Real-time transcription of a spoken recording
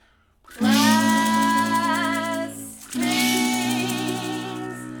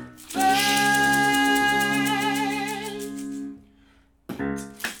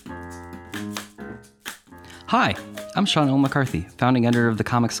Hi, I'm Sean L. McCarthy, founding editor of The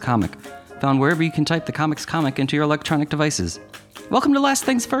Comics Comic, found wherever you can type The Comics Comic into your electronic devices. Welcome to Last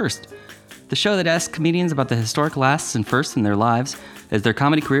Things First, the show that asks comedians about the historic lasts and firsts in their lives as their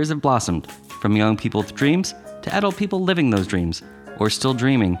comedy careers have blossomed, from young people with dreams to adult people living those dreams, or still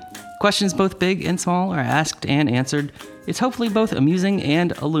dreaming. Questions both big and small are asked and answered. It's hopefully both amusing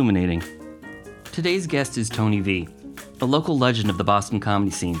and illuminating. Today's guest is Tony V, a local legend of the Boston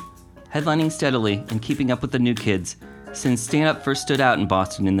comedy scene, headlining steadily and keeping up with the new kids since stand-up first stood out in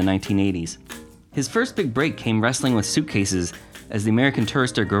Boston in the 1980s. His first big break came wrestling with suitcases as the American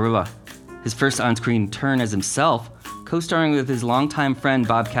Tourister Gorilla. His first on-screen turn as himself, co-starring with his longtime friend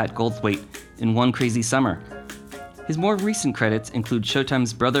Bobcat Goldthwait in One Crazy Summer. His more recent credits include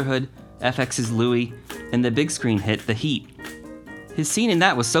Showtime's Brotherhood, FX's Louie, and the big screen hit The Heat. His scene in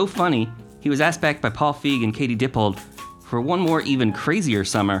that was so funny, he was asked back by Paul Feig and Katie Dippold for one more even crazier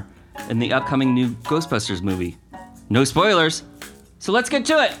summer in the upcoming new Ghostbusters movie. No spoilers, so let's get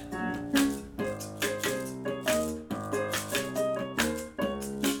to it!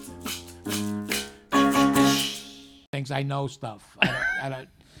 Things I know stuff. I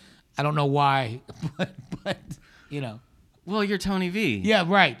don't know why, but you know. Well, you're Tony V. Yeah,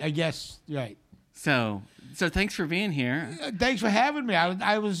 right. I guess right. So thanks for being here. Thanks for having me.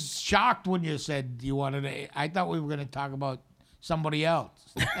 I was shocked when you said you wanted to. I thought we were going to talk about somebody else.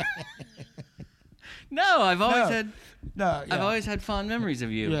 No, I've always I've always had fond memories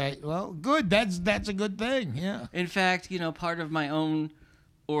of you. Right. Well, good. That's a good thing. Yeah. In fact, part of my own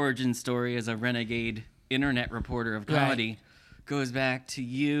origin story as a renegade internet reporter of comedy goes back to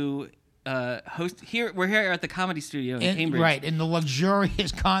you. We're here at the Comedy Studio in Cambridge. Right, in the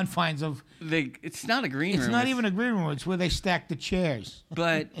luxurious confines of. It's not a green room. It's not even a green room. It's where they stack the chairs.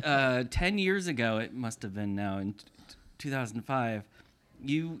 But 10 years ago, it must have been now in 2005.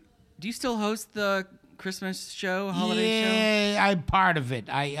 Do you still host the Christmas show, holiday show? Yeah, I'm part of it.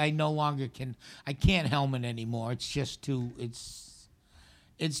 I no longer can. I can't helm it anymore. It's just too.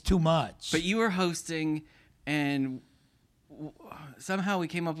 It's too much. But you were hosting, and somehow we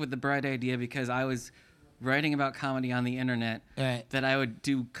came up with the bright idea because I was writing about comedy on the internet that I would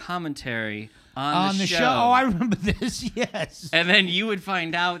do commentary on the show. Oh, I remember this. Yes. And then you would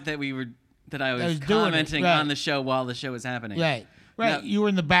find out that I was commenting on the show while the show was happening. Right. Right. No, you were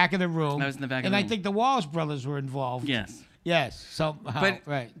in the back of the room. I was in the back of the room. room. And I think the Wallace brothers were involved. Yes. Yes. Somehow.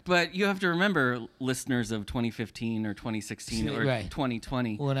 But you have to remember, listeners of 2015 or 2016 or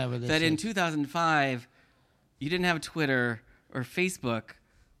 2020, whatever this that is. in 2005, you didn't have Twitter or Facebook,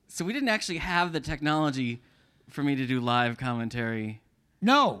 so we didn't actually have the technology for me to do live commentary.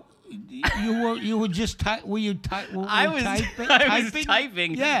 No. You were just were you typing? I was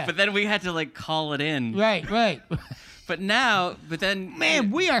typing, yeah. But then we had to call it in. Right. But then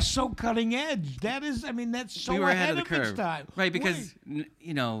man, we are so cutting edge. That's so we were ahead of the its curve, time. right? Because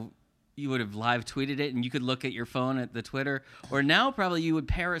you would have live tweeted it, and you could look at your phone at the Twitter, or now probably you would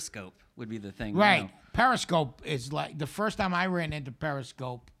Periscope would be the thing, right? Periscope is like the first time I ran into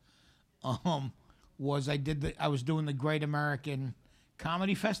Periscope. Was I was doing the Great American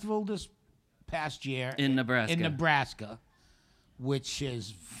Comedy Festival this past year in Nebraska, which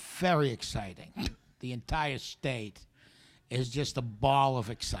is very exciting. The entire state is just a ball of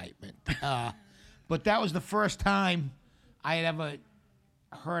excitement. But that was the first time I had ever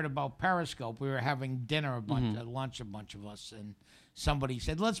heard about Periscope. We were having dinner, lunch, a bunch of us, and somebody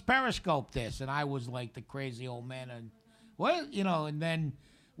said, "Let's Periscope this," and I was like the crazy old man, and what, and then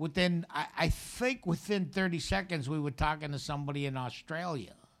I think within 30 seconds we were talking to somebody in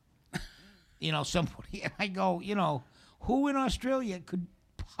Australia. Somebody, and I go, who in Australia could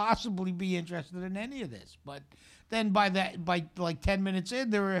possibly be interested in any of this? But then by 10 minutes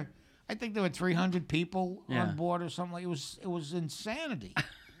in, I think there were 300 people on board or something. It was insanity.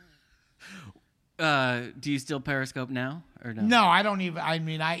 Do you still Periscope now or no? No, I don't even. I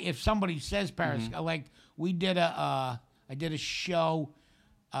mean, if somebody says Periscope, I did a show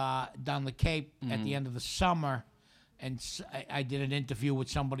down the Cape at the end of the summer, and I did an interview with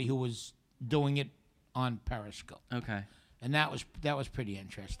somebody who was doing it on Periscope. Okay. And that was pretty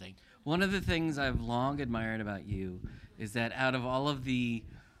interesting. One of the things I've long admired about you is that out of all of the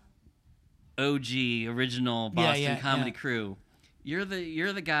OG original Boston comedy crew, you're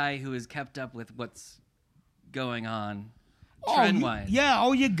the guy who has kept up with what's going on trend wise.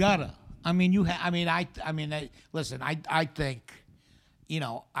 You gotta. I mean, listen. I think,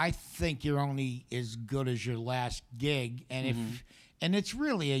 I think you're only as good as your last gig, and and it's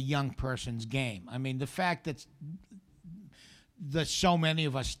really a young person's game. I mean, the fact that so many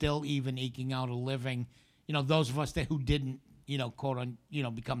of us still even eking out a living, those of us who didn't, quote on,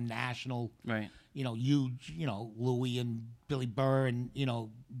 become national, right? huge, Louis and Billy Burr and,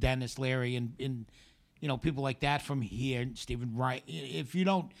 Dennis Leary and people like that from here, Stephen Wright. If you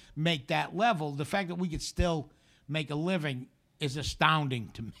don't make that level, the fact that we could still make a living is astounding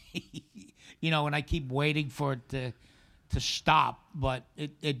to me. And I keep waiting for it to stop, but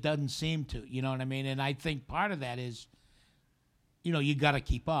it doesn't seem to, you know what I mean? And I think part of that is, you got to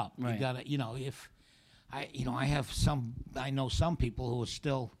keep up. Right. You got to, if I know some people who are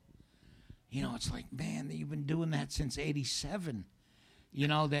still, it's like, man, you've been doing that since '87.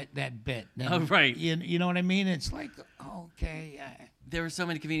 That bit. Oh, right. You know what I mean? It's like, okay. There were so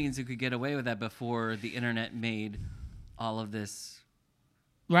many comedians who could get away with that before the internet made all of this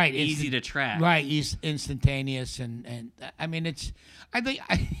right easy to track. Right, instantaneous and I mean I think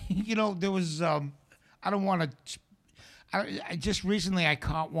there was I don't want to. I just recently I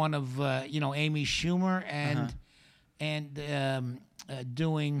caught one of Amy Schumer and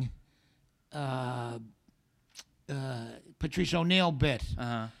doing Patrice O'Neill bit.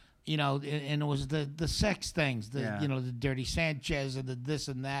 And it was the sex things, the Dirty Sanchez and the this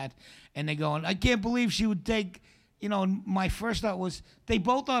and that, and they going, I can't believe she would take, and my first thought was they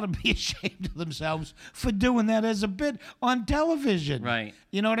both ought to be ashamed of themselves for doing that as a bit on television. Right.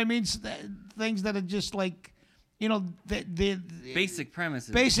 You know what I mean? Things that are just like, the basic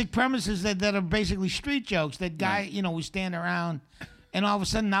premises. Basic premises that are basically street jokes. That guy, we stand around, and all of a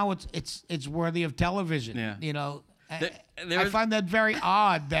sudden now it's worthy of television. Yeah. I find that very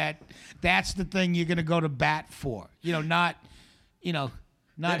odd that that's the thing you're going to go to bat for. Not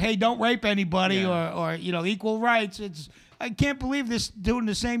hey, don't rape anybody or equal rights. I can't believe this doing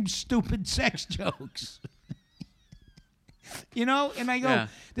the same stupid sex jokes. And I go,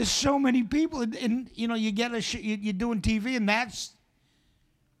 there's so many people, and you get you're doing TV, and that's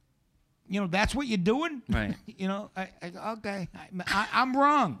what you're doing. Right. Okay, I'm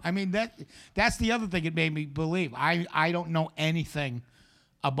wrong. I mean that's the other thing it made me believe. I don't know anything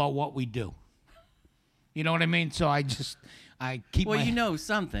about what we do. You know what I mean? So I keep. Well, you know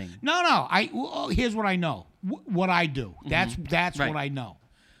something. No. Here's what I know. What I do. That's Right. what I know.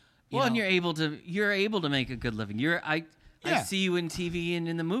 Well, and you're able to make a good living. I see you in TV and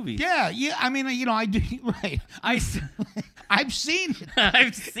in the movies. Yeah. I mean, I do. Right. I've seen it.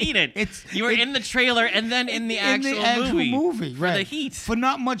 I've seen it. You were in the trailer and then in the actual movie, for right? the heat. For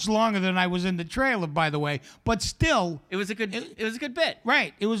not much longer than I was in the trailer, by the way. But still, it was a good bit.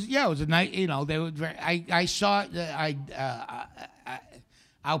 Right. It was a night. They were. I saw.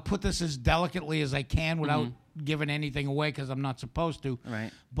 I'll put this as delicately as I can without giving anything away because I'm not supposed to.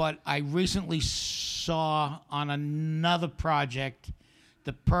 Right. But I recently saw on another project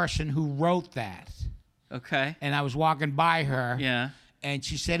the person who wrote that. Okay. And I was walking by her. Yeah. And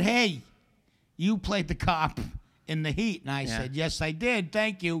she said, "Hey, you played the cop in The Heat." And I said, "Yes, I did.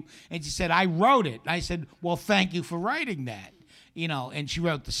 Thank you." And she said, "I wrote it." And I said, "Well, thank you for writing that." And she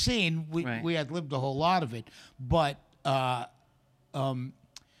wrote the scene. We had lived a whole lot of it. But,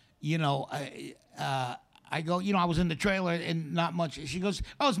 I go, I was in the trailer and not much. She goes,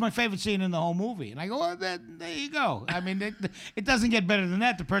 "Oh, it's my favorite scene in the whole movie." And I go, "Oh, there you go." I mean, it doesn't get better than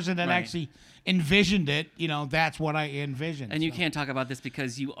that. The person that actually envisioned it, that's what I envisioned. And you can't talk about this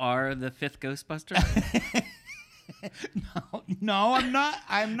because you are the fifth Ghostbuster? No, I'm not.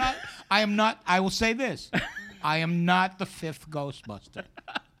 I am not. I will say this. I am not the fifth Ghostbuster.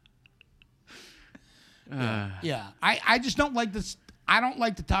 Yeah. I just don't like this. I don't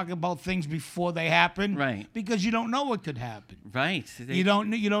like to talk about things before they happen, right? Because you don't know what could happen, right? You don't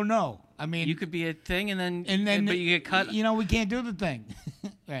know. I mean, you could be a thing, and then but you get cut. We can't do the thing.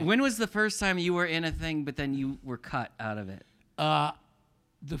 Right. When was the first time you were in a thing, but then you were cut out of it?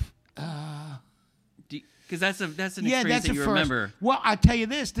 Because that's an experience that you remember. Well, I tell you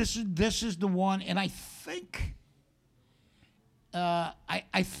this. This is the one, and I think, I've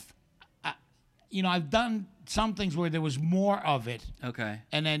done some things where there was more of it. Okay.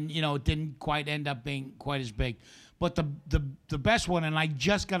 And then, it didn't quite end up being quite as big. But the best one, and I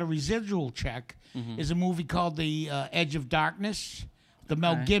just got a residual check, is a movie called The Edge of Darkness, the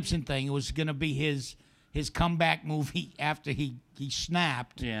Mel Gibson thing. It was going to be his comeback movie after he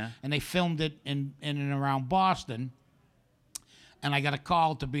snapped. Yeah. And they filmed it in and around Boston. And I got a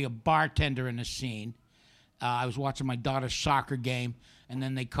call to be a bartender in the scene. I was watching my daughter's soccer game, and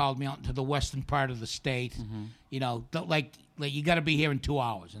then they called me out into the western part of the state. Like you got to be here in 2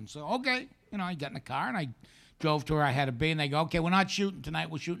 hours. And so, okay, I got in the car and I drove to where I had to be. And they go, "Okay, we're not shooting tonight.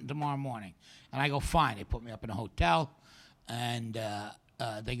 We're shooting tomorrow morning." And I go, "Fine." They put me up in a hotel, and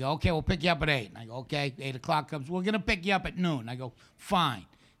they go, "Okay, we'll pick you up at 8." And I go, "Okay." 8 o'clock comes. "We're gonna pick you up at noon." I go, "Fine."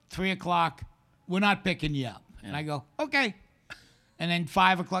 3 o'clock, "We're not picking you up." And I go, "Okay." And then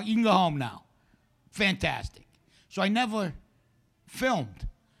 5 o'clock, "You can go home now." fantastic. So I never filmed.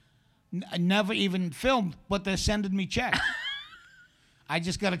 I never even filmed, but they're sending me checks. I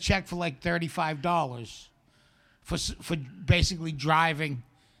just got a check for like $35 for basically driving,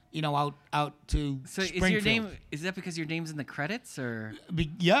 out to So Springfield. is your name? Is that because your name's in the credits, or?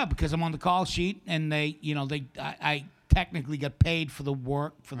 Yeah, because I'm on the call sheet, and I technically got paid for the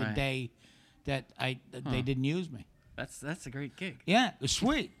work for the Right. day that they didn't use me. That's a great gig. Yeah, it's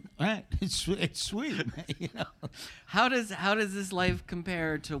sweet, right? It's sweet, How does this life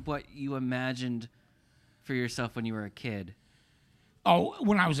compare to what you imagined for yourself when you were a kid? Oh,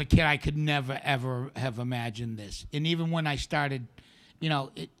 when I was a kid, I could never ever have imagined this. And even when I started,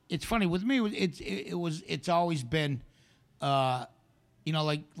 it's funny with me. It's always been, like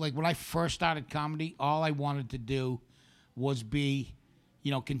when I first started comedy, all I wanted to do was be,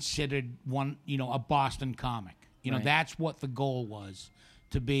 considered one, a Boston comic. Right. That's what the goal was,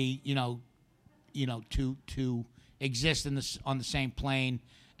 to be, to exist on the same plane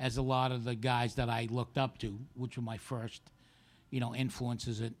as a lot of the guys that I looked up to, which were my first,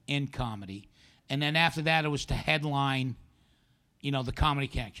 influences in comedy. And then after that, it was to headline, the Comedy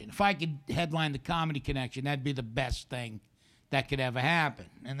Connection. If I could headline the Comedy Connection, that'd be the best thing that could ever happen.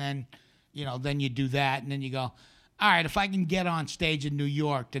 And then, then you do that, and then you go, all right, if I can get on stage in New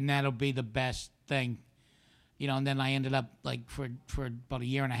York, then that'll be the best thing. And then I ended up, like, for about a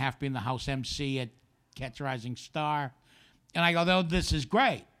year and a half being the house MC at Catch a Rising Star. And I go, though, this is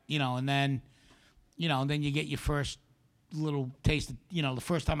great, and then, then you get your first little taste of, the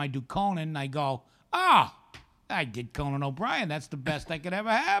first time I do Conan, I go, I did Conan O'Brien. That's the best that could ever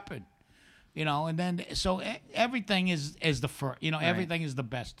happen. And then, so everything is the first, Right. everything is the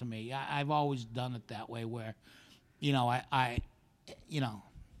best to me. I've always done it that way where, I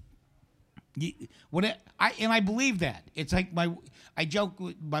I believe that. It's like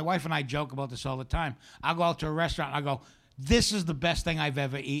my wife and I joke about this all the time. I'll go out to a restaurant, I go, this is the best thing I've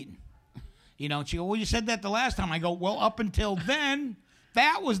ever eaten. And she go, well, you said that the last time. I go, well, up until then,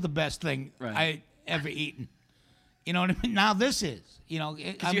 that was the best thing Right. I ever eaten. You know what I mean? Now this is,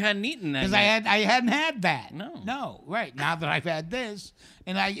 Because you hadn't eaten that. because yet. I hadn't had that. No. Right. Now that I've had this,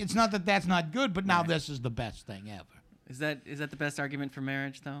 and it's not that that's not good, but now this is the best thing ever. Is that the best argument for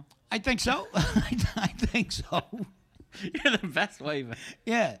marriage, though? I think so. I think so. You're the best wife.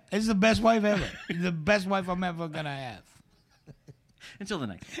 Yeah, it's the best wife ever. The best wife I'm ever gonna have. Until the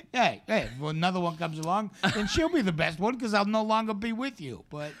next. Hey, if another one comes along, then she'll be the best one because I'll no longer be with you.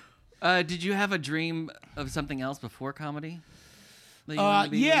 But Did you have a dream of something else before comedy? that you wanted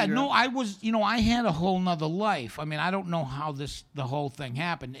to be when yeah, you grew no, up? I was, I had a whole nother life. I mean, I don't know how the whole thing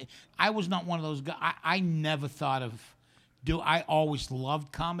happened. I was not one of those guys. I never thought of I always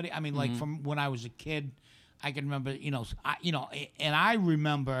loved comedy. I mean, like from when I was a kid, I can remember, and I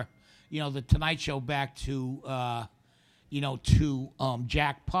remember, the Tonight Show back to,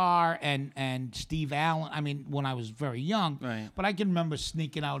 Jack Parr and Steve Allen. I mean, when I was very young, Right. But I can remember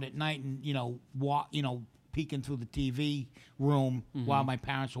sneaking out at night and peeking through the TV room while my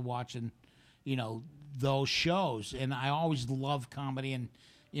parents were watching, those shows. And I always loved comedy and,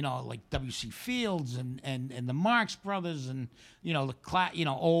 like W.C. Fields and the Marx Brothers and, the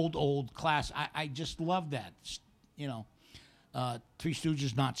old class. I just loved that, Three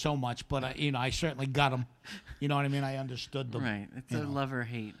Stooges, not so much, but I certainly got them. You know what I mean? I understood them. Right. It's a love or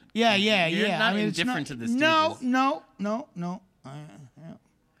hate. Yeah. You're not I mean, it's indifferent to the No, Stooges. no.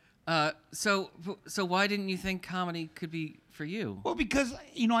 So why didn't you think comedy could be for you? Well, because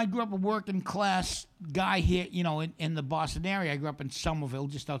I grew up a working class guy here. In the Boston area. I grew up in Somerville,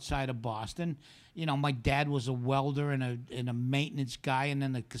 just outside of Boston. My dad was a welder and a maintenance guy, and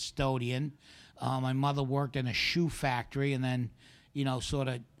then a custodian. My mother worked in a shoe factory, and then,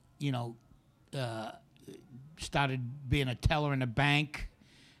 started being a teller in a bank,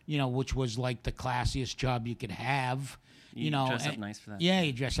 which was like the classiest job you could have. You dress up nice for that. Yeah,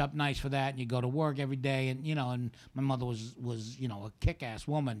 you dress up nice for that, and you go to work every day, and and my mother was a kick-ass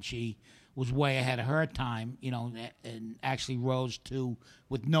woman. She was way ahead of her time, and actually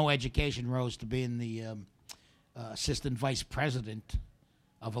with no education, rose to being the assistant vice president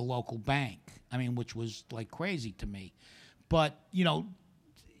of a local bank. I mean, which was like crazy to me. But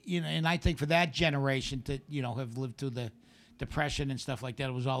and I think for that generation to have lived through the Depression and stuff like that,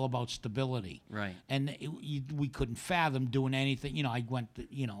 it was all about stability. Right. And we couldn't fathom doing anything. I went to,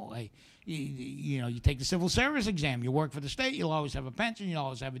 you take the civil service exam. You work for the state. You'll always have a pension. You'll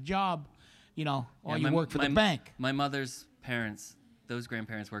always have a job. Or you work for the bank. My mother's parents, those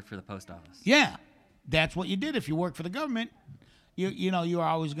grandparents worked for the post office. Yeah, that's what you did if you worked for the government. you were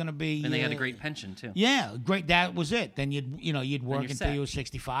always going to be. And they had a great pension too. Yeah, great. That was it. Then you'd work until set. you were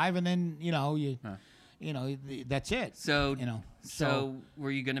 65, and then that's it. So so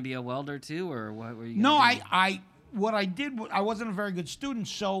were you going to be a welder too, or what were you? No, gonna do? what I did, I wasn't a very good student,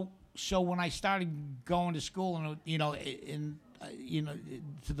 so when I started going to school, and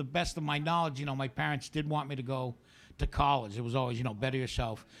to the best of my knowledge, my parents did want me to go to college. It was always, better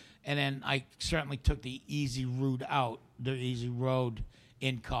yourself. And then I certainly took the easy route out, the easy road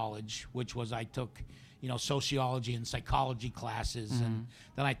in college, which was I took, sociology and psychology classes, and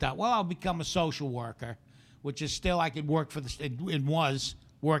then I thought, well, I'll become a social worker, which is still I could work for it was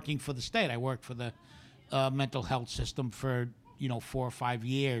working for the state. I worked for the mental health system for 4 or 5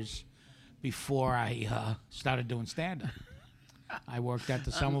 years before I started doing stand-up. I worked at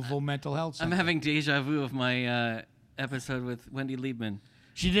the Somerville Mental Health Center. I'm having deja vu of my episode with Wendy Liebman.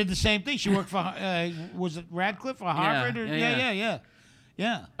 She did the same thing. She worked for was it Radcliffe or Harvard?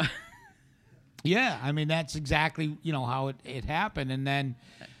 Yeah. Yeah, I mean that's exactly how it happened, and then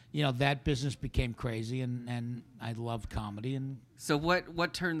that business became crazy, and I loved comedy. And so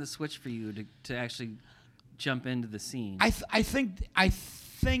what turned the switch for you to actually jump into the scene? I think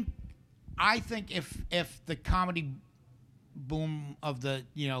if the comedy boom of the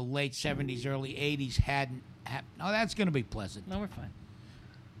late 70s, early 80s hadn't happened, that's going to be pleasant. No, we're fine.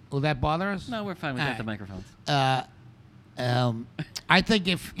 Will that bother us? No, we're fine without the microphones. I think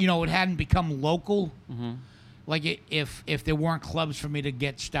if it hadn't become local, like if there weren't clubs for me to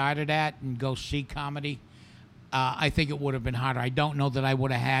get started at and go see comedy, I think it would have been harder. I don't know that I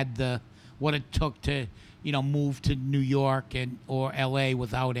would have had what it took to move to New York or L.A.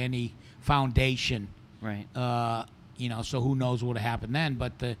 without any foundation. Right. So who knows what would have happened then?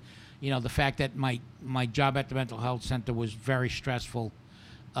 But the fact that my job at the mental health center was very stressful.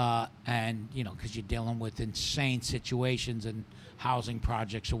 And because you're dealing with insane situations and housing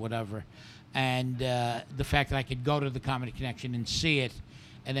projects or whatever, and the fact that I could go to the Comedy Connection and see it,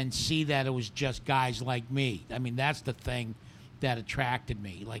 and then see that it was just guys like me. I mean, that's the thing that attracted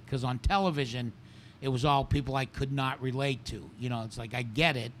me. Like, because on television, it was all people I could not relate to. It's like I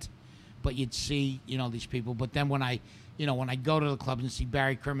get it, but you'd see these people. But then when I go to the clubs and see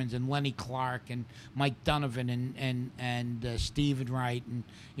Barry Crimmins and Lenny Clark and Mike Donovan and Stephen Wright and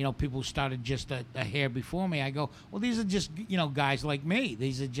people who started just a hair before me, I go, well, these are just guys like me.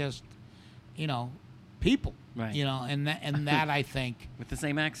 These are just people, right? And that I think with the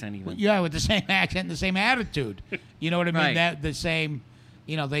same accent even. Yeah, with the same accent and the same attitude. You know what I mean? Right. That the same.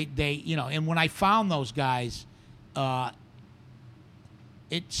 They and when I found those guys,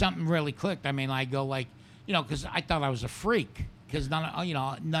 something really clicked. I mean, I go like. Because I thought I was a freak. Because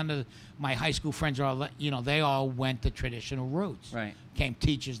none of my high school friends they all went the traditional routes. Right. Became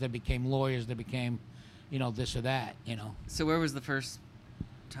teachers. They became lawyers. They became, this or that. So where was the first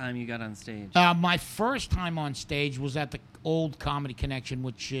time you got on stage? My first time on stage was at the old Comedy Connection,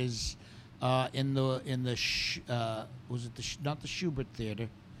 which is not the Schubert Theater,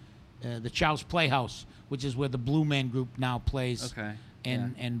 the Charles Playhouse, which is where the Blue Man Group now plays. Okay.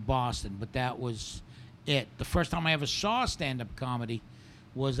 In Boston, but that was it. The first time I ever saw stand-up comedy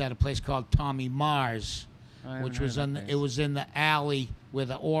was at a place called Tommy Mars, which was it was in the alley where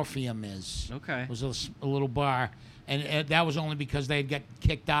the Orpheum is. Okay. It was a little bar, and that was only because they got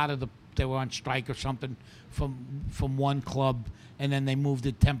kicked out of they were on strike or something from one club, and then they moved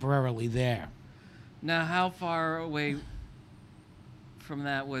it temporarily there. Now, how far away from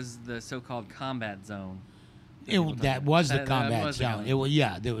that was the so-called combat zone? That was the combat zone. It was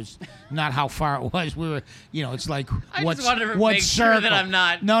there was not how far it was. We were it's like what circle? Sure that I'm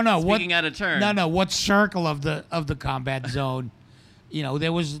not speaking out of turn. No, what circle of the combat zone?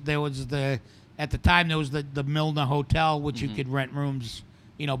 There was at the time there was the Milner Hotel, which you could rent rooms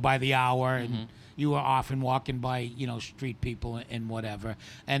by the hour, and you were often walking by street people and whatever.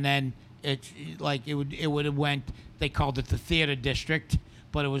 And then it would have went. They called it the theater district,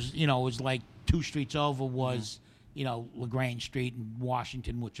 but it was like 2 streets over was, LaGrange Street and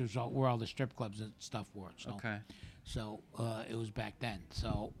Washington, which was where all the strip clubs and stuff were. So, okay. So it was back then.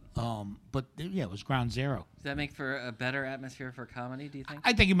 So, but yeah, it was ground zero. Does that make for a better atmosphere for comedy, do you think?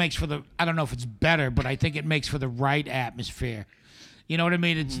 I think it makes for I don't know if it's better, but I think it makes for the right atmosphere. You know what I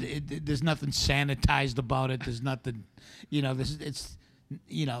mean? There's nothing sanitized about it. There's nothing, and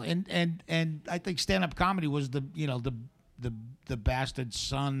I think stand-up comedy was the bastard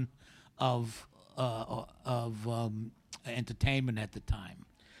son of entertainment at the time.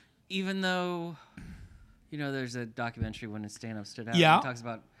 Even though, there's a documentary when his stand-up stood out. Yeah. It talks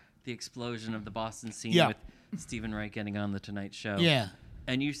about the explosion of the Boston scene with Stephen Wright getting on the Tonight Show. Yeah.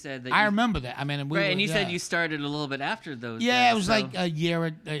 And you said that I remember that. I mean, we right, were, and you yeah. said you started a little bit after those. Yeah, days, it was so- like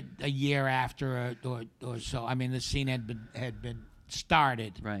a year after or so. I mean, the scene had been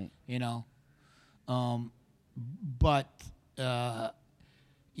started. right. You know, but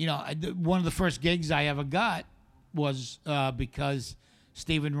you know, one of the first gigs I ever got was because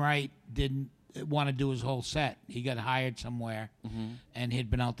Stephen Wright didn't want to do his whole set. He got hired somewhere, and he'd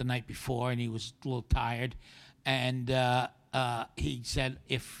been out the night before, and he was a little tired, and he said,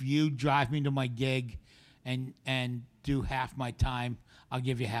 "If you drive me to my gig, and do half my time, I'll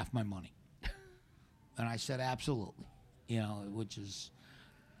give you half my money." And I said, "Absolutely," you know, which is,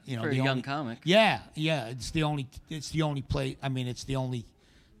 you know, For a the young only, comic. yeah, it's the only play. I mean, it's the only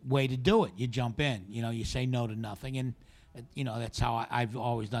way to do it. You jump in, you know, you say no to nothing, and you know that's how I've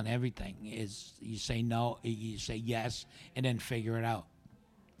always done everything. Is you say no, you say yes, and then figure it out.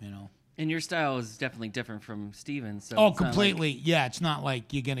 You know. And your style is definitely different from Steven's. So Oh, it's not like- completely. Yeah, it's not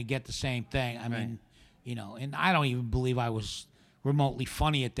like you're gonna get the same thing. I mean, you know, and I don't even believe I was remotely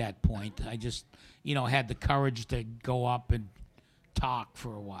funny at that point. I just, you know, had the courage to go up and talk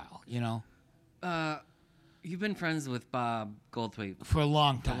for a while. You know, You've been friends with Bob Goldthwait for a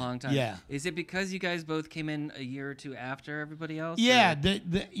long for time. a long time. Yeah. Is it because you guys both came in a year or two after everybody else? Yeah, or-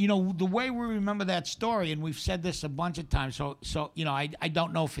 the you know the way we remember that story, and we've said this a bunch of times. So you know, I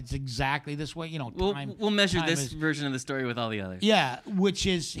don't know if it's exactly this way. You know, We'll measure time this is- version of the story with all the others. Yeah, which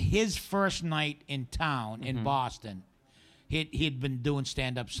is his first night in town Mm-hmm. in Boston. He'd been doing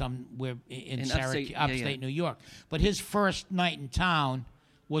stand up somewhere in upstate- yeah, upstate yeah. New York, but his first night in town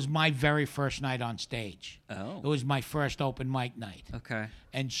was my very first night on stage. Oh. It was my first open mic night. Okay.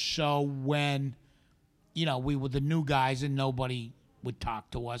 And so when, you know, we were the new guys and nobody would talk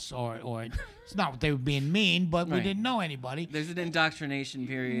to us, or it's not that they were being mean, but we Right. didn't know anybody. There's an indoctrination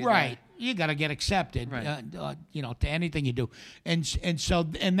period. Right. You got to get accepted, Right. you know, to anything you do. And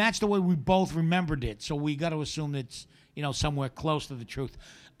that's the way we both remembered it. So we got to assume it's, you know, somewhere close to the truth.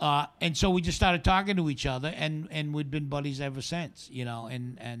 And so we just started talking to each other, and we'd been buddies ever since, you know,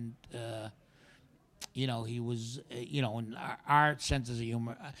 and you know, he was, you know, and our senses of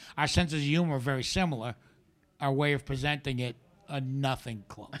humor are very similar. Our way of presenting it are nothing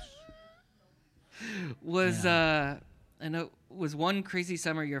close. Was I know was One Crazy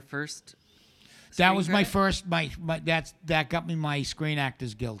Summer your first? That screen was my credit? first. That got me my Screen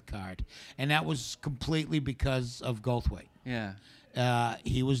Actors Guild card, and that was completely because of Goldthwait. Yeah.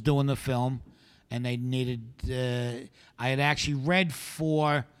 He was doing the film, and they needed. I had actually read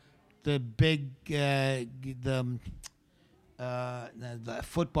for the big the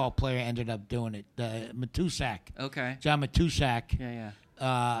football player ended up doing it. Matusak, Okay. John Matusak.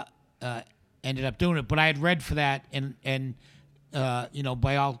 Yeah. Yeah. Ended up doing it. But I had read for that, and you know,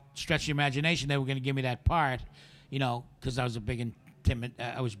 by all stretch of the imagination, they were going to give me that part, you know, because I was a big and timid.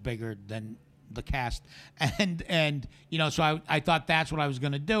 I was bigger than the cast, and you know, so I thought that's what I was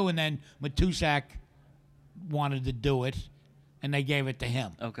going to do, and then Matusak wanted to do it, and they gave it to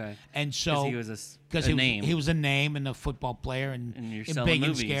him. Okay. And 'Cause so he was a because he name. he was a name and a football player and you're and selling big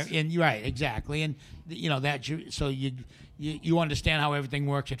movies. and scary, and you're right, exactly, and you know that so you understand how everything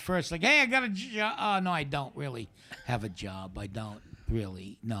works at first. Like, hey, I got a job. Oh no, I don't really have a job. I don't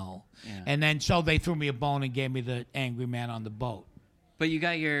really no. Yeah. And then so they threw me a bone and gave me the Angry Man on the Boat. But you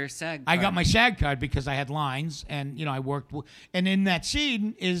got your SAG. I got card. my SAG card because I had lines, and you know I worked. And in that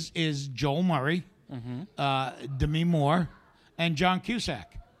scene is Joel Murray, Demi Moore, and John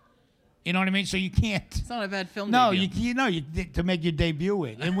Cusack. You know what I mean? So you can't. It's not a bad film. No, debut. you know to make your debut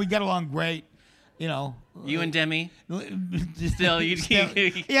in, and we got along great. You know. You and Demi. Still, you.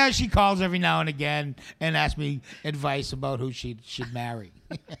 Yeah, she calls every now and again and asks me advice about who she should marry.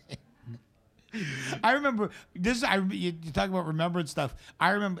 I remember this. You talk about remembering stuff. I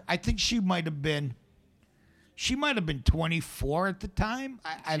remember. I think she might have been 24 at the time.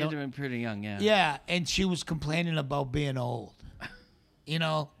 I She had don't. to have been pretty young. Yeah. Yeah, and she was complaining about being old. You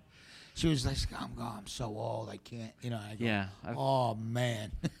know, she was like, I'm so old. I can't. You know. I go, Yeah. Oh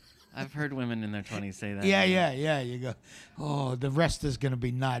man. I've heard women in their 20s say that. Yeah. You go, oh, the rest is going to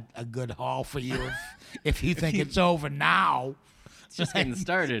be not a good haul for you if you think it's over now. It's just getting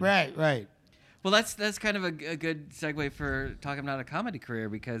started. Right. Well, that's kind of a good segue for talking about a comedy career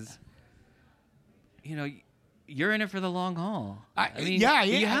because, you know, you're in it for the long haul. I mean, yeah.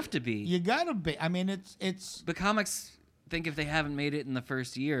 you have to be. You got to be. I mean, it's. But comics think if they haven't made it in the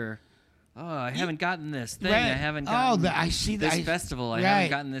first year, oh, I haven't gotten this thing. Right. I haven't gotten I see this that. festival. I Right. haven't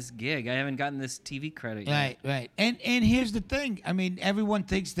gotten this gig. I haven't gotten this TV credit yet. Right. And here's the thing. I mean, everyone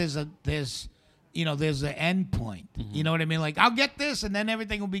thinks there's an end point. Mm-hmm. You know what I mean? Like, I'll get this, and then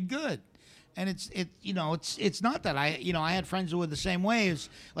everything will be good. And it's not that I had friends who were the same way. It's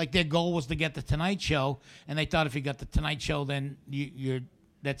like their goal was to get the Tonight Show, and they thought if you got the Tonight Show, then you're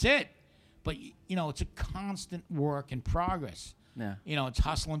that's it. But it's a constant work in progress. Yeah. It's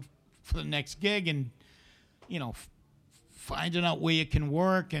hustling for the next gig, and finding out where you can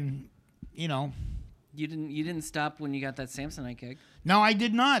work, and You didn't stop when you got that Samsonite gig. No, I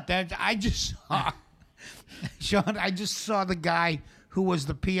did not. That I just saw, Sean. I just saw the guy who was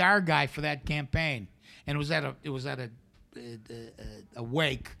the PR guy for that campaign, and it was at a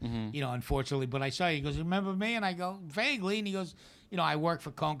wake, unfortunately. But I saw you. He goes, "Remember me?" And I go, "Vaguely." And he goes, "I work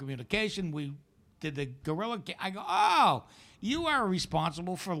for Cone Communication. We did the Gorilla." I go, "Oh, you are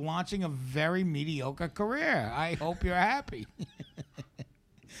responsible for launching a very mediocre career. I hope you're happy."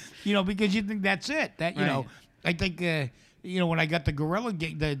 Because you think that's it. That Right. I think when I got the Gorilla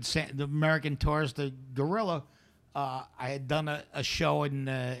gig, the American Tourist, the Gorilla, I had done a show in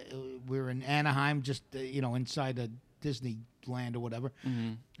we were in Anaheim, just inside a Disneyland or whatever.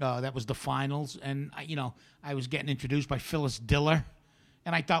 That was the finals, and I was getting introduced by Phyllis Diller,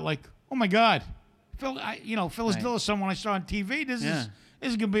 and I thought like, oh my God, Phyllis Right. Diller is someone I saw on TV. This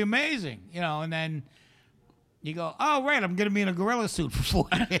is gonna be amazing, and then. You go, oh, right, I'm going to be in a gorilla suit for 4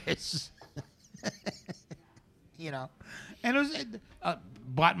 years. And it was,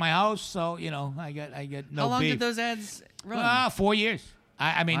 bought my house, so, I got no How long beef. did those ads run? 4 years.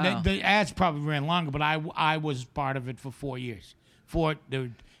 I mean, Wow. the ads probably ran longer, but I was part of it for 4 years. But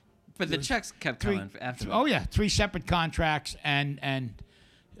the checks kept coming after that. Oh, yeah, 3 separate contracts and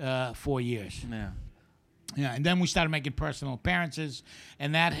 4 years. Yeah. Yeah, and then we started making personal appearances,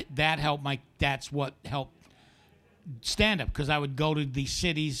 and that helped that's what helped stand up, because I would go to these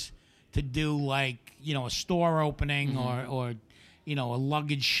cities to do like a store opening or a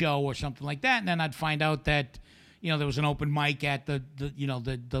luggage show or something like that, and then I'd find out that there was an open mic at the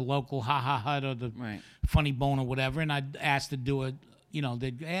local Ha Ha Hut or the Right. Funny Bone or whatever, and I'd ask to do a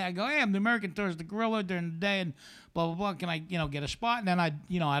I go, hey, I'm the American Tourist, the Gorilla during the day, and blah blah blah. Can I get a spot? And then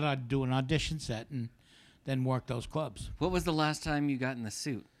I'd do an audition set and then work those clubs. What was the last time you got in the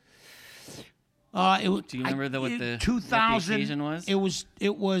suit? Do you remember what the 2000 occasion was? It was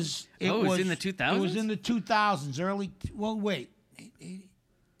it was in the 2000s? It was in the 2000s, wait.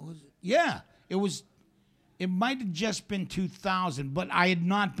 Yeah, it was. It might have just been 2000, but I had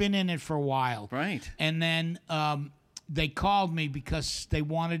not been in it for a while. Right. And then they called me because they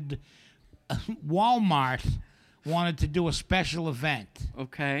wanted Walmart wanted to do a special event,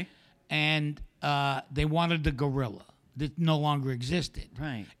 Okay. and they wanted the gorilla that no longer existed.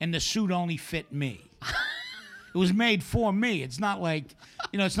 Right. And the suit only fit me. It was made for me. It's not like,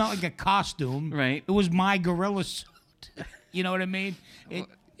 it's not like a costume. Right. It was my gorilla suit. You know what I mean?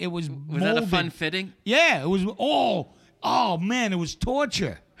 It was Was that a fun fitting? Yeah, it was. Oh man, it was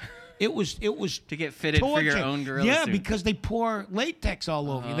torture. It was To get fitted for your torture. own gorilla Yeah, suit? because they pour latex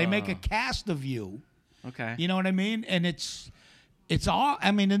all over you. They make a cast of you. Okay. You know what I mean? And it's all.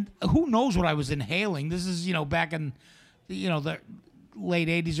 I mean, and who knows what I was inhaling? This is back in the late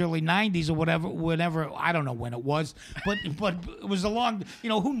 80s, early 90s, or whenever. I don't know when it was, but it was a long.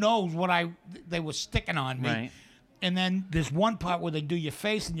 Who knows what they were sticking on me. Right. And then there's one part where they do your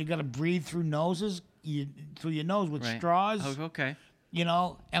face, and you got to breathe through through your nose with Right. straws. Oh, okay. And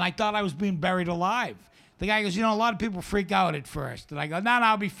I thought I was being buried alive. The guy goes, a lot of people freak out at first. And I go, no,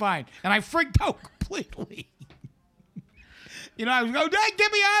 I'll be fine. And I freaked out completely. I was going, hey,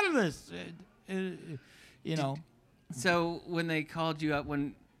 get me out of this. So when they called you up,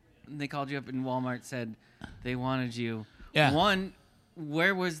 and Walmart said they wanted you, Yeah. one,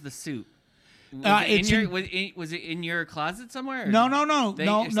 where was the suit? It's Was it in your closet somewhere? or No.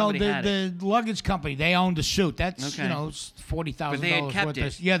 somebody had it? The luggage company, they owned the suit. That's Okay. It's $40,000. But they had kept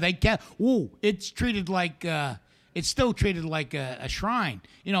it. Yeah, they kept. Ooh, it's treated like. It's still treated like a shrine.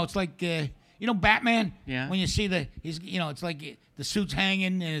 It's like Batman. Yeah. When you see it's like the suit's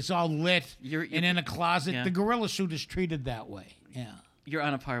hanging and it's all lit You're- and in a closet. Yeah. The gorilla suit is treated that way. Yeah. You're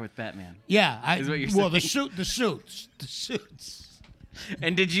on a par with Batman. Yeah. Is what you're well, saying. the suits.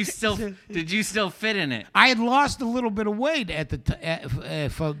 And did you still fit in it? I had lost a little bit of weight at the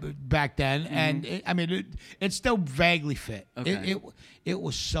for back then, and it still vaguely fit. Okay. It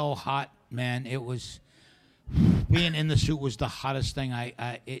was so hot, man. It was being in the suit was the hottest thing.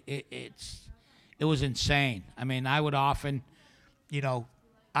 It was insane. I mean, I would often,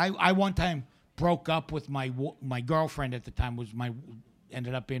 I one time broke up with my girlfriend at the time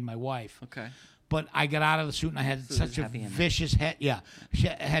ended up being my wife. Okay. But I got out of the suit and I had So such a happy ending. vicious head. Yeah, she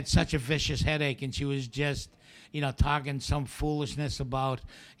had such a vicious headache, and she was just. talking some foolishness about,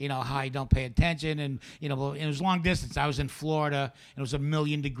 how I don't pay attention. And, well, it was long distance. I was in Florida, and it was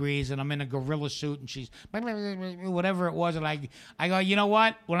 1,000,000 degrees, and I'm in a gorilla suit, and she's, whatever it was. And I go, you know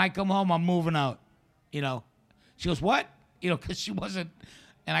what? When I come home, I'm moving out. She goes, what? Because she wasn't.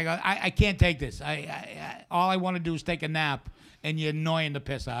 And I go, I can't take this. All I want to do is take a nap, and you're annoying the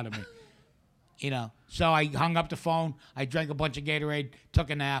piss out of me. So I hung up the phone. I drank a bunch of Gatorade, took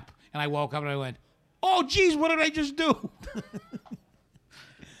a nap, and I woke up and I went, "Oh, geez, what did I just do?"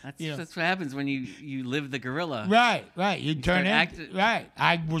 That's what happens when you live the gorilla. Right. You turn in. Right.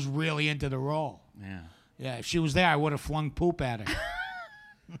 I was really into the role. Yeah. If she was there, I would have flung poop at her.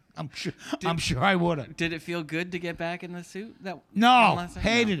 I'm sure I would have. Did it feel good to get back in the suit? No,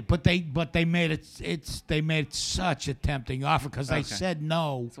 hated it. But they made it. They made such a tempting offer because I said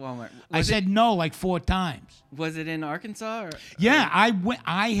no. It's Walmart. I said no like 4 times. Was it in Arkansas? Yeah,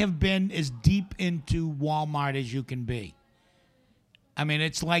 I have been as deep into Walmart as you can be. I mean,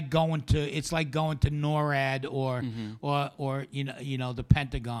 it's like going to NORAD or the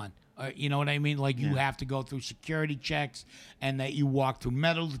Pentagon. You know what I mean? Like you have to go through security checks, and that you walk through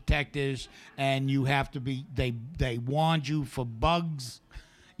metal detectors, and you have to be. They warned you for bugs,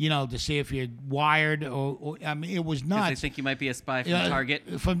 to see if you're wired or I mean, it was nuts. They think you might be a spy from Target.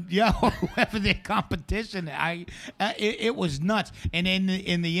 Whoever their competition. It was nuts. And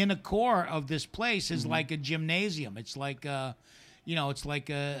in the inner core of this place is like a gymnasium. It's like it's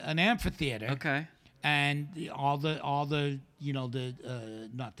like an amphitheater. Okay. And all the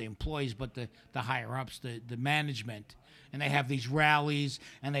not the employees but the higher ups, the management, and they have these rallies,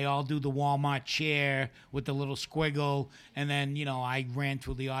 and they all do the Walmart cheer with the little squiggle, and then I ran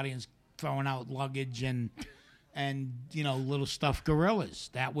through the audience throwing out luggage and little stuffed gorillas.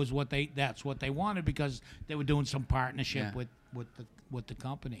 That's what they wanted because they were doing some partnership with the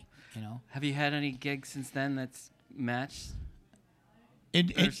company. Have you had any gigs since then that's matched?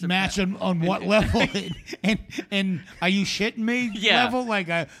 It match on what level? and are you shitting me? Yeah. Level like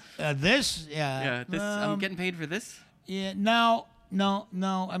this? Yeah. This. I'm getting paid for this. Yeah. No.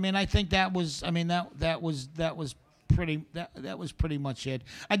 I mean, I think that was. I mean, that was pretty much it.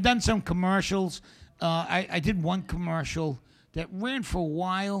 I'd done some commercials. I did one commercial that ran for a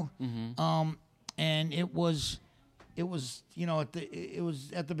while. Mm-hmm. And it was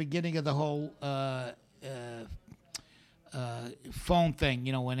at the beginning of the whole. Phone thing,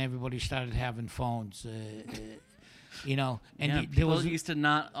 when everybody started having phones, and people used to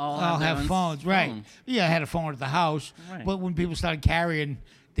not all have phones, right? Yeah, I had a phone at the house, right. But when people started carrying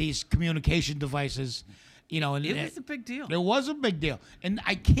these communication devices, and it was a big deal. It was a big deal, and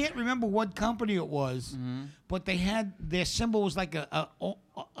I can't remember what company it was, but they had their symbol was like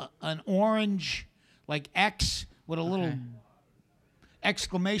an orange, like X with a little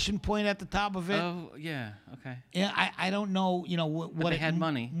exclamation point at the top of it. Oh, yeah, okay. Yeah, I don't know, what they had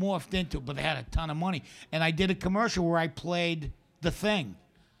money morphed into, but they had a ton of money. And I did a commercial where I played the thing.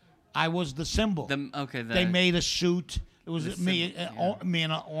 I was the symbol. They made a suit. It was me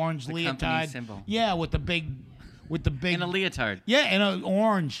in an orange leotard. Symbol. Yeah, with the big. In a leotard. Yeah, in an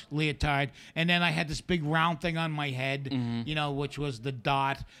orange leotard. And then I had this big round thing on my head, which was the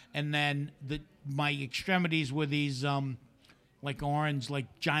dot. And then my extremities were these like orange,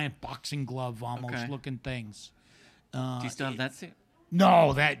 like giant boxing glove almost looking things. Do you still have that suit?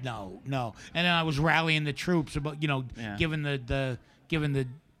 No. And then I was rallying the troops about, giving the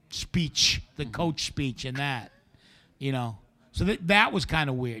speech, the coach speech, and that, So that was kind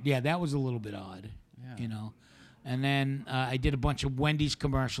of weird. Yeah, that was a little bit odd. Yeah. And then I did a bunch of Wendy's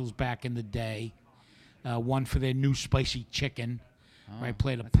commercials back in the day. One for their new spicy chicken. Where I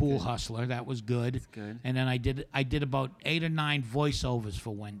played a pool hustler. That was good. That's good. And then I did about 8 or 9 voiceovers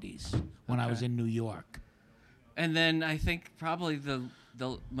for Wendy's when I was in New York. And then I think probably the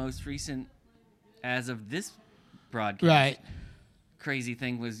most recent, as of this broadcast, crazy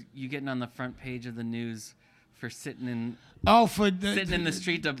thing was you getting on the front page of the news for sitting in the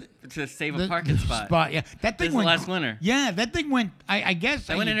street to save a parking spot. Yeah, that thing went last winter. Yeah, that thing went. I guess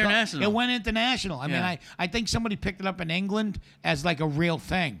it went international. It went international. I mean, I think somebody picked it up in England as like a real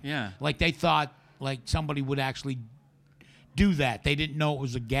thing. Yeah, like they thought like somebody would actually do that. They didn't know it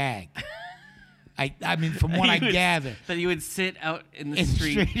was a gag. I mean, from what I gather, that you would sit out in the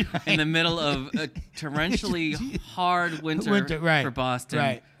street in the middle of a torrentially hard winter for Boston.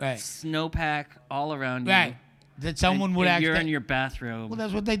 Right. Snowpack all around you. Right. That someone would actually. You're in your bathrobe. Well,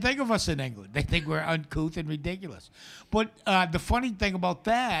 that's what they think of us in England. They think we're uncouth and ridiculous. But the funny thing about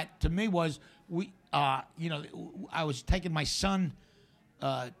that to me was I was taking my son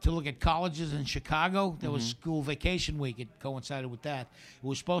to look at colleges in Chicago. There was school vacation week. It coincided with that. We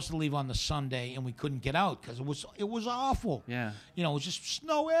were supposed to leave on the Sunday, and we couldn't get out because it was awful. Yeah. You know, it was just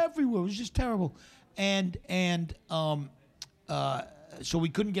snow everywhere. It was just terrible. And so we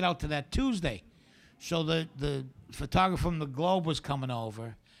couldn't get out to that Tuesday. So the photographer from the Globe was coming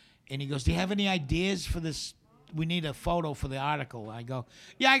over, and he goes, "Do you have any ideas for this? We need a photo for the article." I go,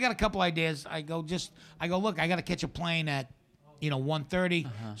 "Yeah, I got a couple ideas." I go, "Look, I got to catch a plane at 1:30.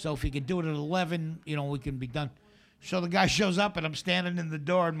 So if you could do it at 11, we can be done." So the guy shows up, and I'm standing in the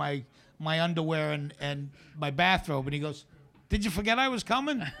door in my underwear and my bathrobe, and he goes, "Did you forget I was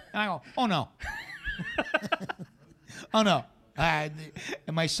coming?" And I go, "Oh no." Oh no. And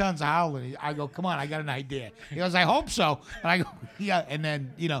my son's howling. I go, "Come on, I got an idea." He goes, "I hope so." And I go, "Yeah." And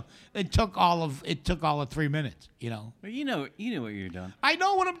then it took all of 3 minutes. Well, you know what you're doing. I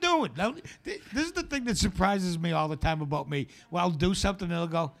know what I'm doing. Now, this is the thing that surprises me all the time about me. Well, I'll do something and they'll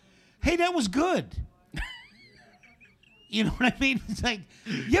go, "Hey, that was good." You know what I mean? It's like,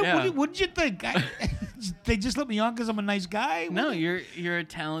 yeah. What did you think? They just let me on because I'm a nice guy? No, you're a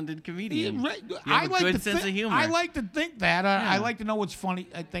talented comedian. Right. You have a good sense of humor. I like to think that. I like to know what's funny.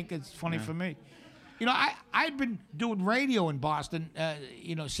 I think it's funny for me. I'd been doing radio in Boston,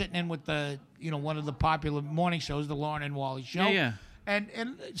 sitting in with the, one of the popular morning shows, the Lauren and Wally show. Yeah.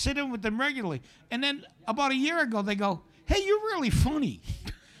 And sitting with them regularly. And then about a year ago, they go, "Hey, you're really funny."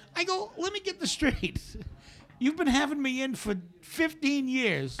 I go, "Let me get this straight. You've been having me in for 15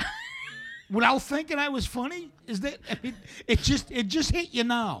 years without thinking I was funny? Is that? I mean, it just hit you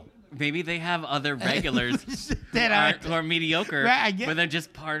now." Maybe they have other regulars who are mediocre, right, but they're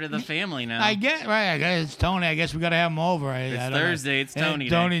just part of the family now. I guess it's Tony. I guess we got to have him over. It's Thursday. It's Tony.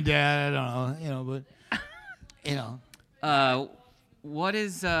 Tony, Dad. I don't know, but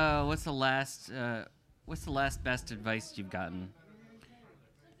what's the last best advice you've gotten?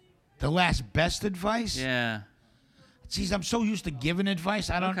 The last best advice? Yeah. Geez, I'm so used to giving advice.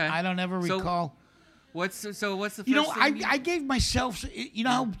 I don't ever recall. What's the first thing? I gave myself.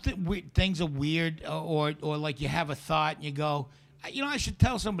 How things are weird, or like you have a thought and you go, I should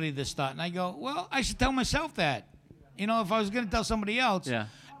tell somebody this thought, and I go, well, I should tell myself that. If I was going to tell somebody else. Yeah.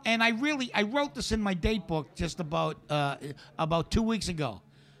 And I wrote this in my date book just about 2 weeks ago,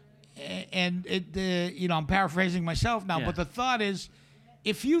 and I'm paraphrasing myself now, but the thought is,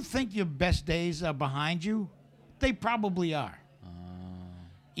 if you think your best days are behind you, they probably are.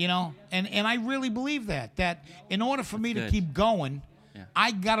 And I really believe that in order for me to keep going,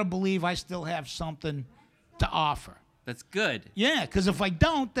 I got to believe I still have something to offer. That's good. Yeah, because if I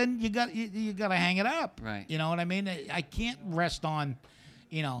don't, then you got to hang it up. Right. You know what I mean? I can't rest on,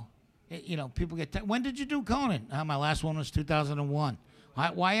 people get when did you do Conan? My last one was 2001.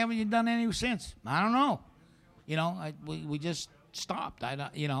 Why haven't you done any since? I don't know. We just stopped.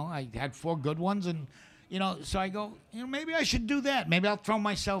 I had 4 good ones, and so I go, maybe I should do that. Maybe I'll throw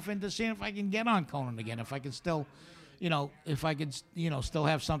myself into seeing if I can get on Conan again, if I can still, still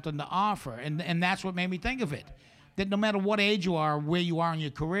have something to offer. And that's what made me think of it. That no matter what age you are, where you are in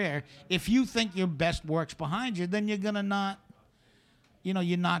your career, if you think your best work's behind you, then you're gonna not,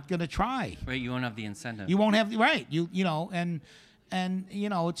 you're not gonna try. Right, you won't have the incentive. You won't have right.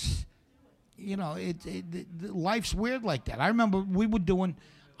 Life's weird like that. I remember we were doing,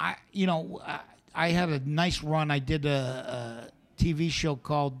 I had a nice run. I did a TV show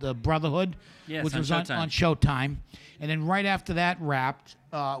called Brotherhood, which was on Showtime. And then right after that wrapped,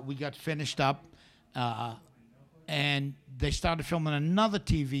 we got finished up, and they started filming another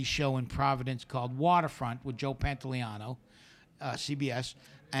TV show in Providence called Waterfront with Joe Pantoliano, CBS.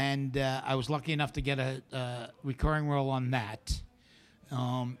 And I was lucky enough to get a recurring role on that.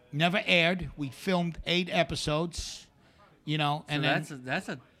 Never aired. We filmed 8 episodes, and so that's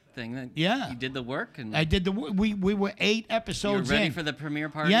a thing that you did the work, and I did the work. We were 8 episodes. You were ready in. for the premiere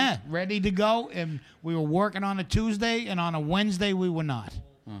party. Yeah, ready to go, and we were working on a Tuesday, and on a Wednesday we were not.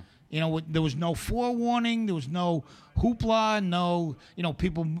 There was no forewarning. There was no hoopla. No,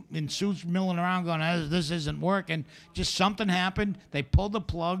 people in suits milling around going, "This isn't working." Just something happened. They pulled the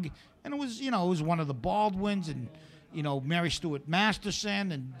plug, and it was one of the Baldwins and. Mary Stuart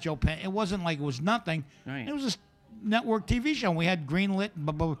Masterson and Joe Penn. It wasn't like it was nothing. Right. It was a network TV show. And we had greenlit,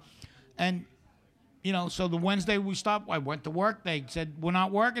 and so the Wednesday we stopped. I went to work. They said, "We're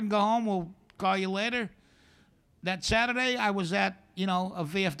not working. Go home. We'll call you later." That Saturday, I was at a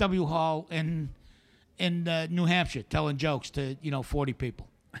VFW hall in New Hampshire telling jokes to 40 people.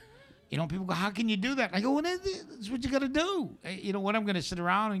 People go, "How can you do that?" I go, "Well, that's what you got to do." What I'm going to sit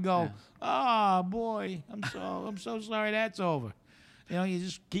around and go, "Oh boy, I'm so sorry that's over." You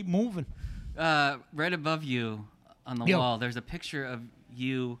just keep moving. Right above you on the wall, there's a picture of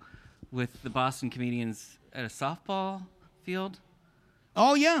you with the Boston comedians at a softball field.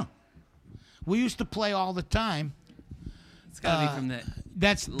 Oh yeah, we used to play all the time. It's got to be from the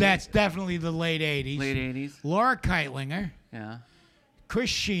That's definitely the late '80s. late 80s. Laura Keitlinger, Yeah. Chris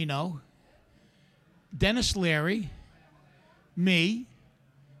Shino, Dennis Leary, me,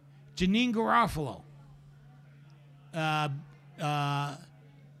 Janine Garofalo,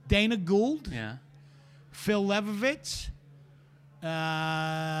 Dana Gould, Yeah. Phil Levovitz,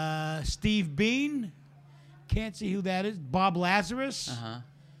 Steve Bean, can't see who that is, Bob Lazarus,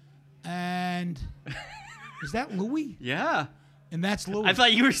 and is that Louis? Yeah. And that's Louis. I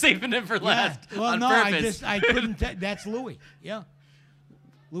thought you were saving it for last Well, on no, purpose. I couldn't. That's Louis. Yeah,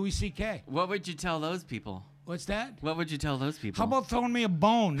 Louis C.K. What would you tell those people? What's that? What would you tell those people? How about throwing me a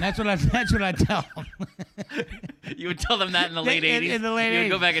bone? That's what I tell them. You would tell them that in the late 80s? In the late You 80s.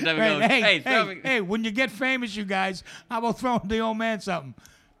 would go back in time and go, throw me. Hey, when you get famous, you guys, how about throwing the old man something?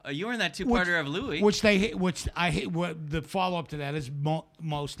 You were in that two-parter of Louis. What the follow-up to that is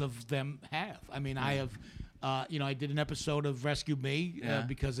most of them have. I mean, I have, I did an episode of Rescue Me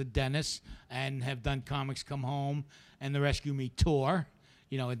because of Dennis, and have done Comics Come Home and the Rescue Me tour,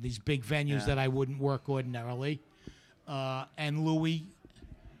 at these big venues that I wouldn't work ordinarily. And Louis,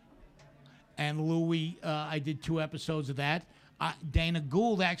 I did 2 episodes of that. Dana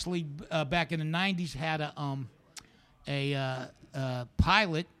Gould actually back in the '90s had a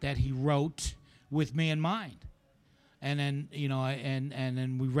pilot that he wrote with me in mind, and then and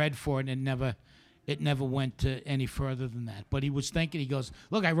then we read for it, and it never went to any further than that. But he was thinking, he goes,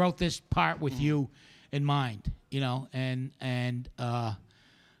 "Look, I wrote this part with you in mind," which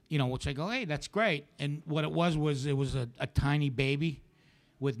I go, "Hey, that's great." And what it was a tiny baby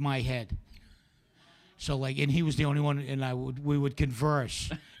with my head. So and he was the only one, and we would converse,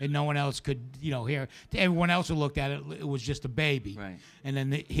 and no one else could, hear. Everyone else who looked at it, it was just a baby. Right. And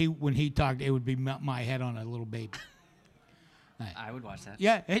then when he talked, it would be my head on a little baby. I would watch that.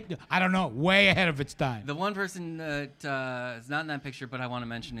 Yeah, I don't know, way ahead of its time. The one person that is not in that picture, but I want to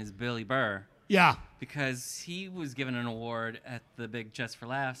mention is Billy Burr. Yeah. Because he was given an award at the big Just for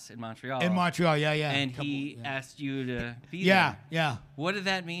Laughs in Montreal. In Montreal, yeah. And he asked you to be there. there. Yeah. What did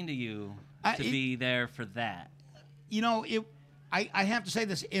that mean to you to be there for that? I have to say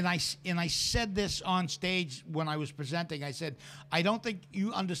this, and I said this on stage when I was presenting. I said, I don't think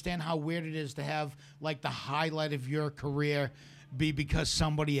you understand how weird it is to have the highlight of your career be because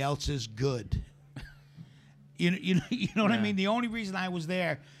somebody else is good. You know what I mean? The only reason I was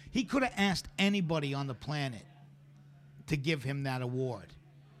there, he could have asked anybody on the planet to give him that award,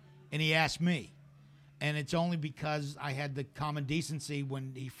 and he asked me. And it's only because I had the common decency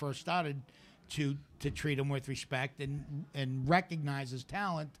when he first started to treat him with respect and recognize his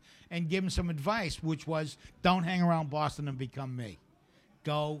talent and give him some advice, which was, don't hang around Boston and become me.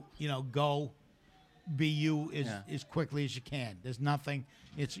 Go be you as quickly as you can. There's nothing.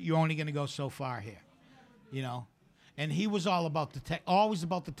 You're only going to go so far here, And he was all about always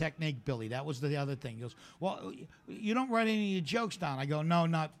about the technique, Billy. That was the other thing. He goes, well, you don't write any of your jokes down. I go, no,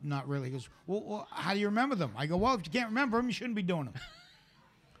 not really. He goes, well, how do you remember them? I go, well, if you can't remember them, you shouldn't be doing them.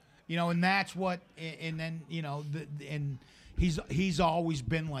 And that's what, and then, and he's always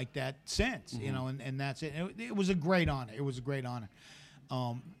been like that since, and that's it. It was a great honor. It was a great honor.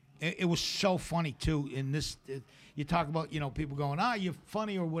 It was so funny too. In this, you talk about, people going, you're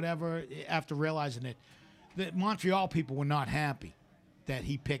funny or whatever, after realizing it. The Montreal people were not happy that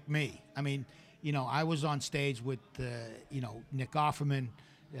he picked me. I mean, I was on stage with, Nick Offerman,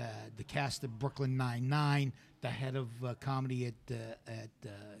 the cast of Brooklyn Nine-Nine, the head of comedy at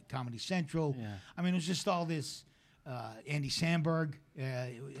Comedy Central. Yeah. I mean, it was just all this. Andy Samberg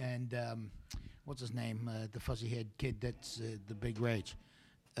and what's his name? The fuzzy-haired kid that's the big rage.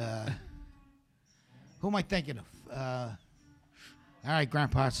 Who am I thinking of? All right,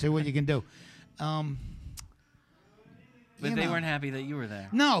 Grandpa, see what you can do. But they weren't happy that you were there.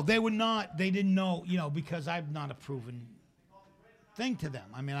 No, they were not. They didn't know, because I'm not a proven thing to them.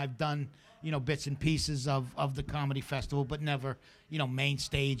 I mean, I've done, bits and pieces of the comedy festival, but never, main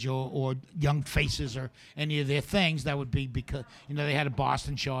stage or Young Faces or any of their things. That would be because, they had a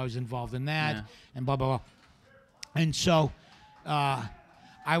Boston show. I was involved in that and blah, blah, blah. And so I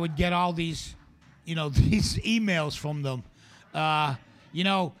would get all these, these emails from them.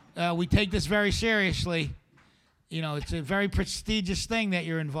 We take this very seriously. It's a very prestigious thing that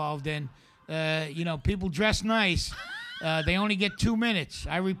you're involved in. People dress nice. They only get 2 minutes.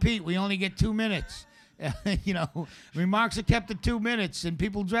 I repeat, we only get 2 minutes. Remarks are kept at 2 minutes, and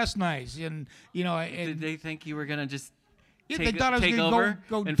people dress nice. And did they think you were gonna just Yeah, they thought I was take going over to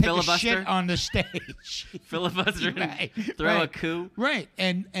go and take filibuster? a shit on the stage. Filibuster and Right, throw a right. coup. Right,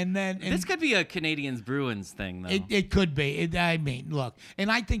 and then This could be a Canadians Bruins thing, though. it could be. I mean, look,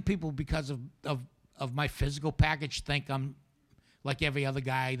 and I think people, because of my physical package, think I'm like every other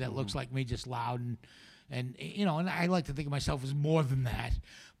guy that looks like me, just loud and and I like to think of myself as more than that.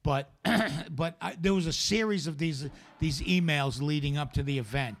 But there was a series of these emails leading up to the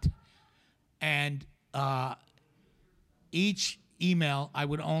event, and each email I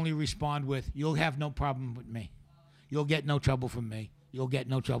would only respond with, "You'll have no problem with me. You'll get no trouble from me. You'll get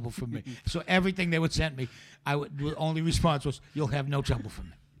no trouble from me." So everything they would send me, the only response was, "You'll have no trouble from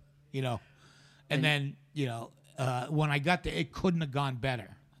me," And then when I got there, it couldn't have gone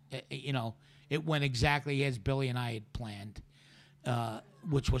better. It went exactly as Billy and I had planned,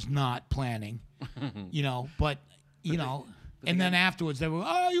 which was not planning, But and then afterwards they were,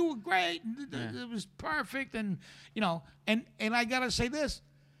 "Oh, you were great. It was perfect," and and I gotta say this,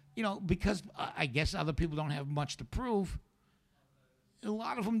 because I guess other people don't have much to prove. A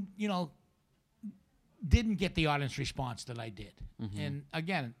lot of them, didn't get the audience response that I did, and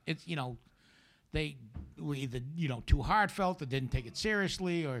again, it's they were either too heartfelt or didn't take it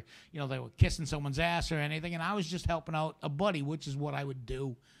seriously, or they were kissing someone's ass or anything, and I was just helping out a buddy, which is what I would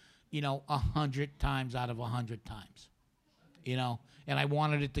do 100 times out of 100 times, and I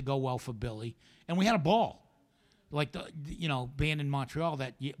wanted it to go well for Billy, and we had a ball. Like being in Montreal,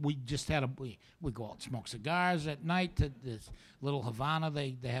 that we just had we go out and smoke cigars at night to this little Havana.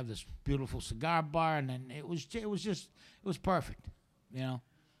 They have this beautiful cigar bar, and then it was perfect,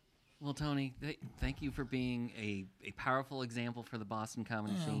 Well, Tony, thank you for being a powerful example for the Boston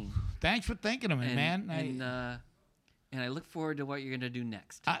comedy scene. Thanks for thinking of me, man. And I look forward to what you're going to do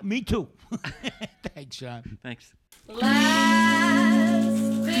next. Me too. Thanks, Sean. Thanks. Last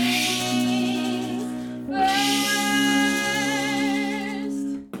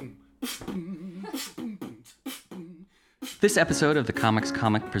things first. This episode of The Comics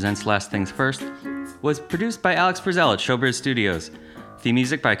Comic Presents Last Things First was produced by Alex Brazell at Showbiz Studios. Theme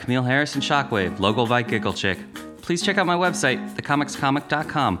music by Camille Harris and Shockwave, logo by Giggle Chick. Please check out my website,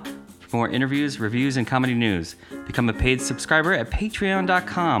 thecomicscomic.com, for more interviews, reviews, and comedy news. Become a paid subscriber at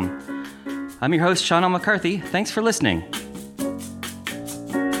patreon.com. I'm your host, Sean L. McCarthy. Thanks for listening.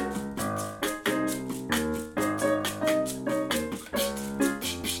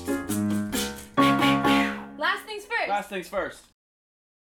 Last things first. Last things first.